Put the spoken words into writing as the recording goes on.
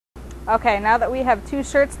Okay, now that we have 2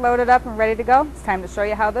 shirts loaded up and ready to go, it's time to show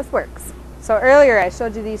you how this works. So earlier I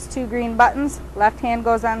showed you these 2 green buttons. Left hand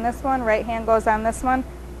goes on this one, right hand goes on this one.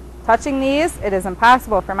 Touching these, it is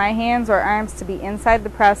impossible for my hands or arms to be inside the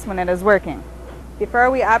press when it is working.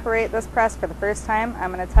 Before we operate this press for the first time,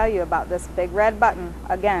 I'm going to tell you about this big red button.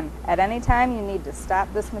 Again, at any time you need to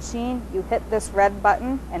stop this machine, you hit this red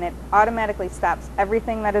button and it automatically stops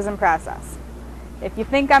everything that is in process. If you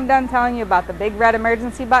think I'm done telling you about the big red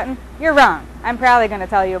emergency button, you're wrong. I'm probably going to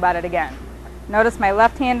tell you about it again. Notice my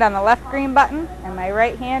left hand on the left green button and my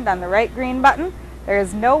right hand on the right green button. There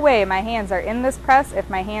is no way my hands are in this press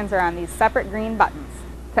if my hands are on these separate green buttons.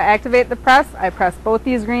 To activate the press, I press both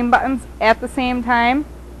these green buttons at the same time.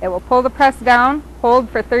 It will pull the press down,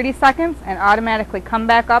 hold for 30 seconds, and automatically come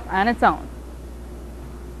back up on its own.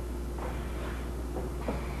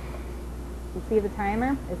 You see the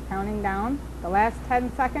timer is counting down. The last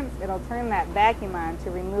 10 seconds, it'll turn that vacuum on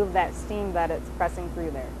to remove that steam that it's pressing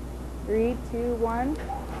through there. 3, 2, 1. The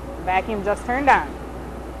vacuum just turned on.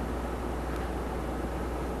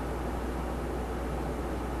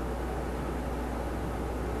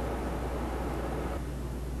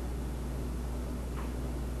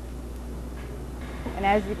 And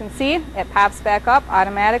as you can see, it pops back up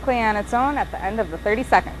automatically on its own at the end of the 30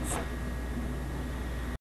 seconds.